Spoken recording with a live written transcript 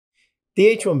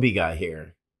The H1B guy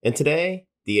here, and today,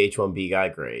 the H1B guy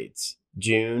grades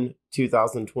June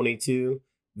 2022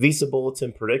 Visa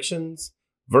Bulletin predictions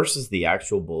versus the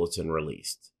actual bulletin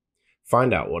released.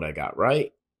 Find out what I got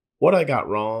right, what I got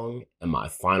wrong, and my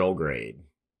final grade.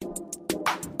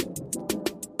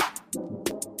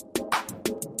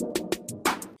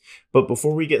 But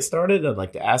before we get started, I'd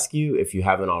like to ask you, if you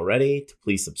haven't already, to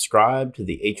please subscribe to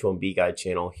the H1B Guy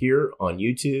channel here on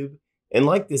YouTube and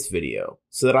like this video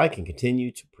so that I can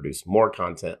continue to produce more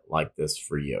content like this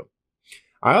for you.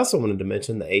 I also wanted to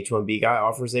mention that H1B Guy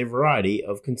offers a variety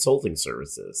of consulting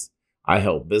services. I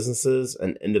help businesses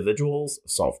and individuals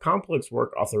solve complex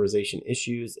work authorization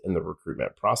issues in the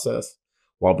recruitment process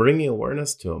while bringing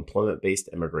awareness to employment-based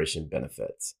immigration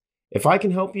benefits. If I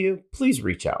can help you, please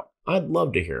reach out. I'd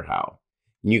love to hear how.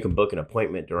 You can book an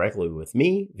appointment directly with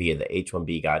me via the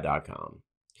h1bguy.com.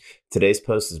 Today's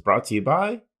post is brought to you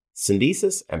by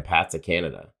Syndesis and Path to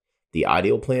Canada, the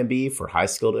ideal plan B for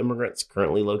high-skilled immigrants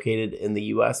currently located in the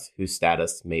U.S. whose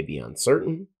status may be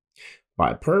uncertain,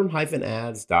 by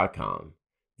perm-ads.com,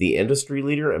 the industry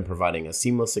leader in providing a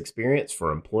seamless experience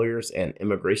for employers and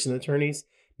immigration attorneys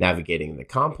navigating the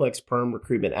complex perm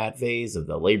recruitment ad phase of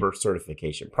the labor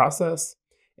certification process,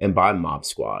 and by Mob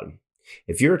Squad.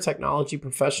 If you're a technology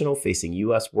professional facing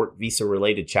U.S. work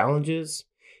visa-related challenges,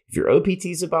 if your OPT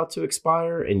is about to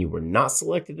expire and you were not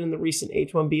selected in the recent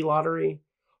H1B lottery,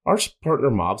 our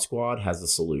partner Mob Squad has a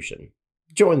solution.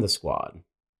 Join the squad.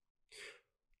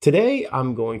 Today,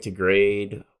 I'm going to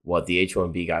grade what the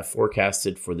H1B guy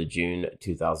forecasted for the June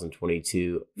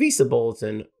 2022 Visa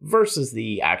Bulletin versus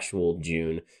the actual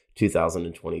June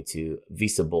 2022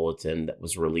 Visa Bulletin that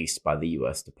was released by the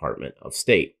U.S. Department of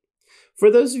State. For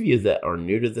those of you that are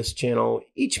new to this channel,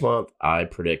 each month I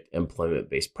predict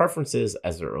employment-based preferences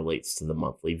as it relates to the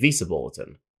monthly Visa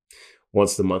Bulletin.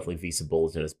 Once the monthly Visa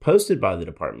Bulletin is posted by the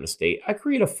Department of State, I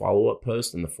create a follow-up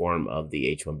post in the form of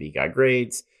the H1B Guy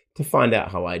grades to find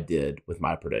out how I did with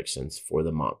my predictions for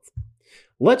the month.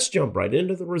 Let's jump right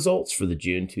into the results for the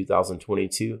June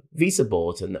 2022 Visa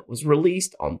Bulletin that was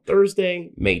released on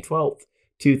Thursday, May 12th,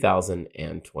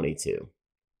 2022.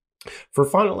 For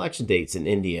final action dates in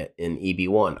India in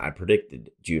EB1, I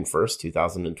predicted June 1st,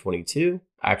 2022,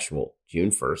 actual June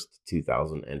 1st,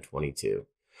 2022.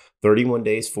 31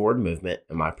 days forward movement,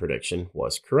 and my prediction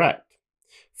was correct.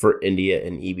 For India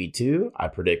in EB2, I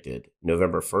predicted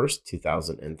November 1st,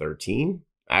 2013,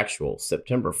 actual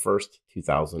September 1st,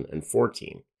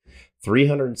 2014.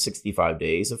 365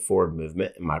 days of forward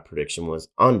movement, and my prediction was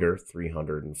under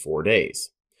 304 days.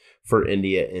 For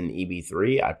India in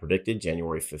EB3, I predicted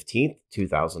January 15th,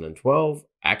 2012,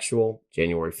 actual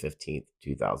January 15th,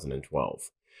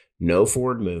 2012. No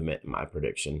forward movement, and my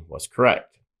prediction was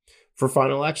correct. For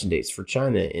final action dates for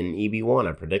China in EB1,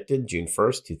 I predicted June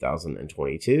 1st,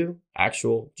 2022,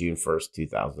 actual June 1st,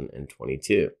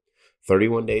 2022.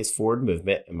 31 days forward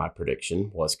movement, and my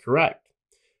prediction was correct.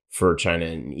 For China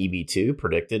in EB2,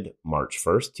 predicted March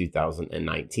 1st,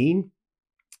 2019,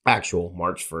 actual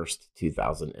March 1st,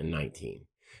 2019.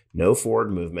 No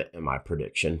forward movement, and my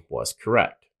prediction was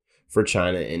correct. For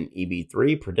China in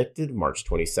EB3, predicted March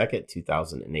 22nd,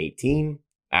 2018,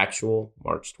 actual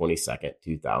March 22nd,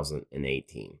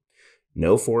 2018.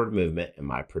 No forward movement, and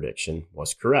my prediction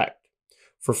was correct.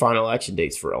 For final action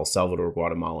dates for El Salvador,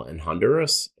 Guatemala, and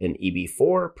Honduras, in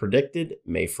EB4, predicted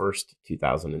May 1st,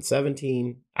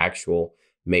 2017, actual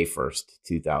May 1st,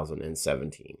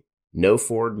 2017. No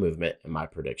forward movement, and my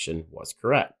prediction was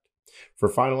correct. For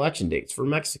final action dates for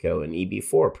Mexico in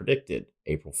EB4, predicted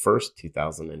April 1st,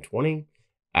 2020,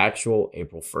 actual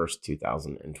April 1st,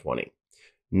 2020.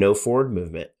 No forward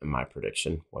movement, and my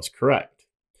prediction was correct.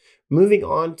 Moving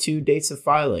on to dates of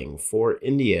filing for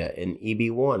India in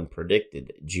EB1,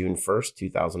 predicted June 1st,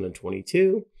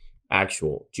 2022,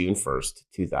 actual June 1st,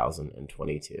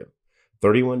 2022.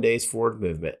 31 days forward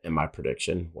movement, and my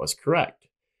prediction was correct.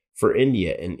 For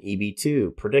India in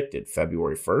EB2, predicted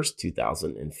February 1st,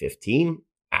 2015,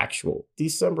 actual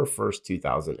December 1st,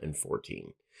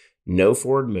 2014. No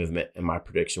forward movement, and my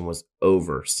prediction was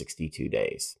over 62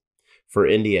 days. For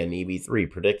India in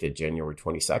EB3, predicted January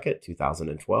 22nd,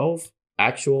 2012,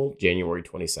 actual January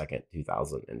 22nd,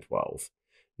 2012.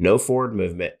 No forward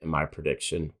movement, and my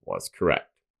prediction was correct.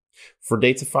 For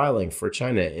dates of filing for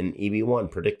China in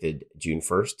EB1, predicted June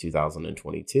 1st,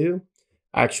 2022,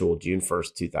 actual June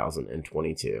 1st,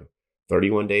 2022.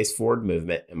 31 days forward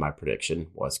movement, and my prediction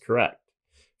was correct.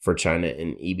 For China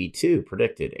in EB2,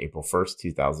 predicted April 1st,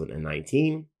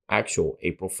 2019, actual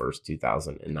April 1st,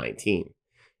 2019.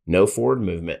 No forward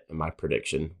movement, and my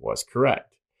prediction was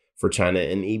correct. For China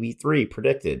and EB3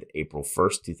 predicted April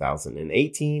 1st,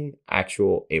 2018,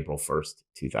 actual April 1st,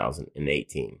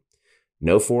 2018.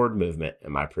 No forward movement,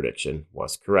 and my prediction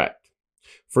was correct.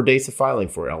 For dates of filing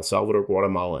for El Salvador,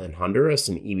 Guatemala, and Honduras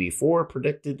and EB4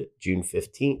 predicted June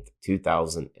 15th,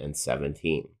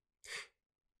 2017.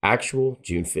 Actual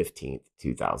June 15th,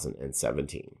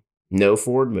 2017. No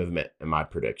forward movement, and my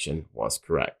prediction was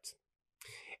correct.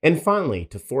 And finally,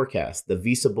 to forecast the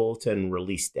Visa Bulletin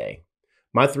release day.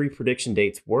 My three prediction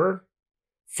dates were: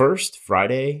 first,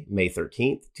 Friday, May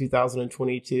 13th,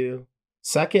 2022.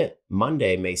 Second,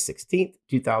 Monday, May 16th,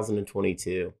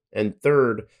 2022. And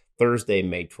third, Thursday,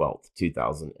 May 12th,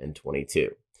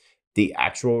 2022. The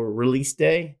actual release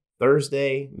day,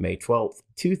 Thursday, May 12th,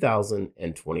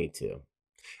 2022.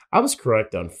 I was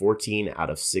correct on 14 out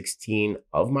of 16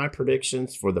 of my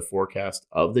predictions for the forecast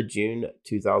of the June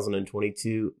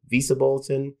 2022 Visa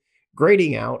Bulletin,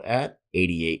 grading out at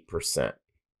 88%.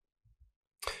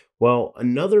 Well,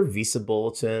 another Visa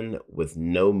Bulletin with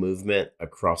no movement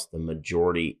across the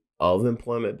majority of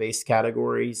employment-based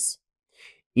categories.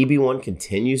 EB1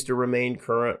 continues to remain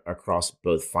current across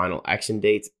both final action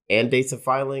dates and dates of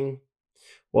filing.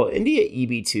 While India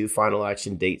EB2 final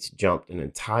action dates jumped an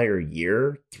entire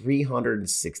year,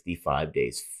 365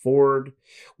 days forward,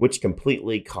 which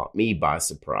completely caught me by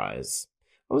surprise.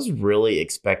 I was really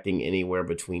expecting anywhere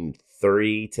between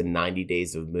 30 to 90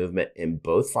 days of movement in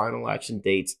both final action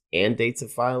dates and dates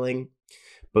of filing,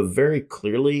 but very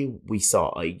clearly we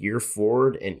saw a year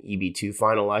forward in EB2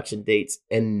 final action dates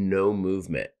and no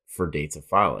movement for dates of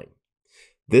filing.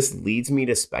 This leads me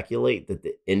to speculate that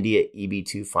the India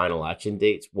EB2 final action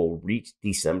dates will reach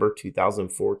December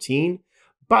 2014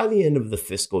 by the end of the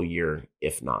fiscal year,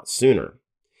 if not sooner.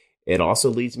 It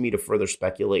also leads me to further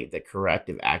speculate that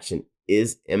corrective action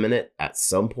is imminent at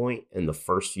some point in the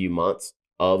first few months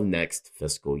of next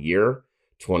fiscal year,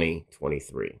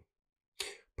 2023.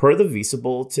 Per the Visa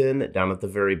Bulletin, down at the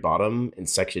very bottom in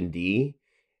Section D,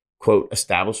 quote,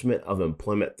 establishment of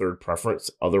employment third preference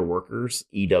other workers,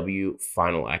 EW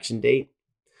final action date.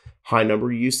 High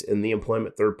number use in the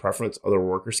employment third preference other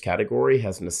workers category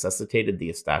has necessitated the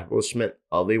establishment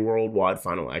of a worldwide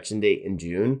final action date in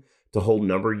June to hold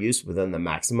number use within the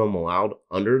maximum allowed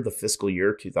under the fiscal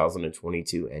year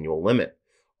 2022 annual limit.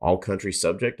 All countries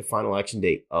subject to final action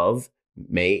date of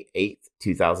May 8th,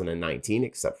 2019,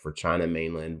 except for China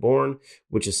mainland born,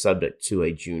 which is subject to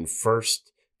a June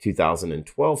 1st,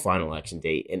 2012 final action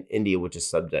date, and India, which is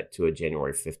subject to a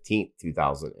January 15th,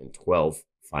 2012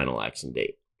 final action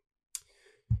date.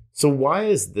 So why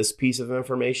is this piece of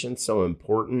information so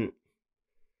important?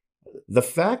 The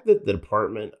fact that the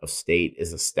Department of State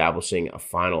is establishing a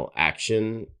final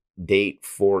action date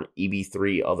for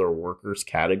EB3 other workers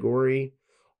category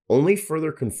only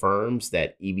further confirms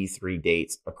that EB3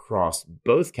 dates across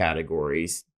both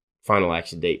categories, final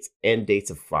action dates and dates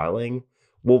of filing,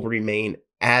 will remain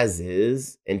as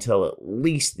is until at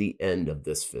least the end of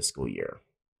this fiscal year.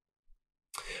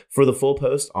 For the full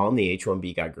post on the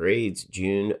H1B Guy grades,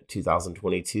 June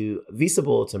 2022 Visa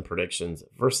Bulletin predictions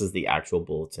versus the actual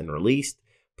bulletin released,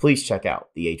 please check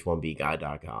out the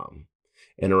h1bguy.com.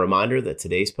 And a reminder that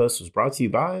today's post was brought to you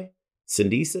by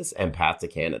Syndesus and Path to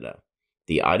Canada,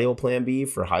 the ideal plan B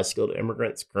for high-skilled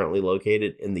immigrants currently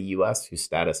located in the U.S. whose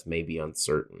status may be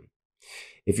uncertain.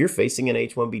 If you're facing an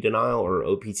H1B denial or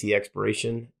OPT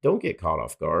expiration, don't get caught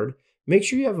off guard. Make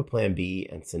sure you have a plan B,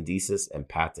 and Syndesus and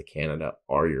Path to Canada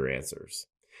are your answers.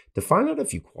 To find out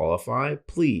if you qualify,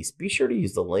 please be sure to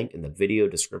use the link in the video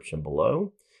description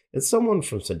below, and someone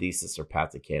from Syndesus or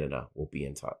Path to Canada will be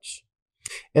in touch.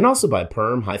 And also by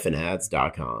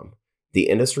perm-ads.com, the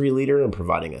industry leader in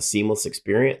providing a seamless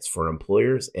experience for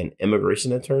employers and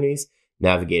immigration attorneys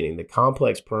navigating the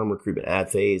complex perm recruitment ad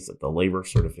phase of the labor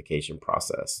certification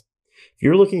process. If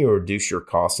you're looking to reduce your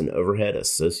costs and overhead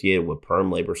associated with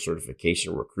perm labor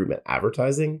certification recruitment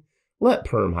advertising, let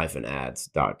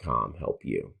perm-ads.com help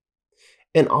you.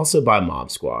 And also by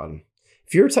Mob Squad.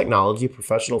 If you're a technology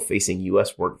professional facing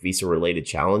U.S. work visa-related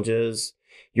challenges,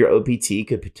 your OPT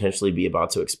could potentially be about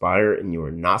to expire and you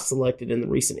are not selected in the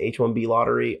recent H1B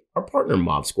lottery, our partner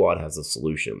Mob Squad has a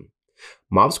solution.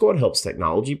 Mob Squad helps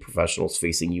technology professionals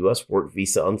facing U.S. work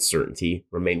visa uncertainty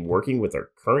remain working with their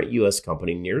current U.S.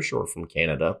 company nearshore from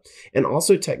Canada, and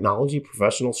also technology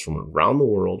professionals from around the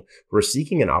world who are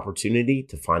seeking an opportunity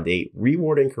to find a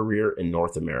rewarding career in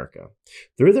North America.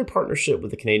 Through their partnership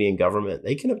with the Canadian government,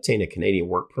 they can obtain a Canadian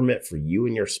work permit for you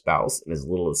and your spouse in as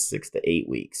little as 6 to 8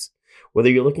 weeks.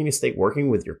 Whether you're looking to stay working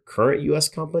with your current U.S.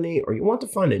 company or you want to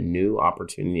find a new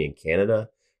opportunity in Canada,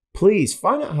 please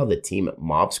find out how the team at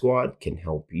Mob Squad can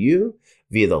help you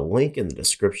via the link in the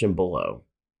description below.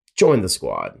 Join the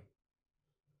squad.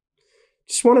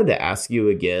 Just wanted to ask you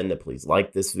again to please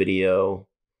like this video,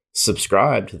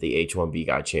 subscribe to the H1B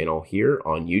Guy channel here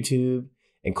on YouTube,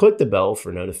 and click the bell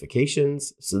for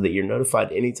notifications so that you're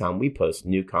notified anytime we post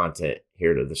new content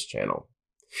here to this channel.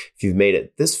 If you've made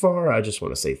it this far, I just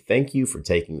want to say thank you for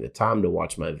taking the time to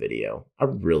watch my video. I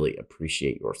really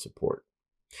appreciate your support.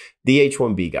 The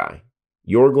H1B Guy,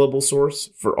 your global source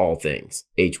for all things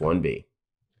H1B.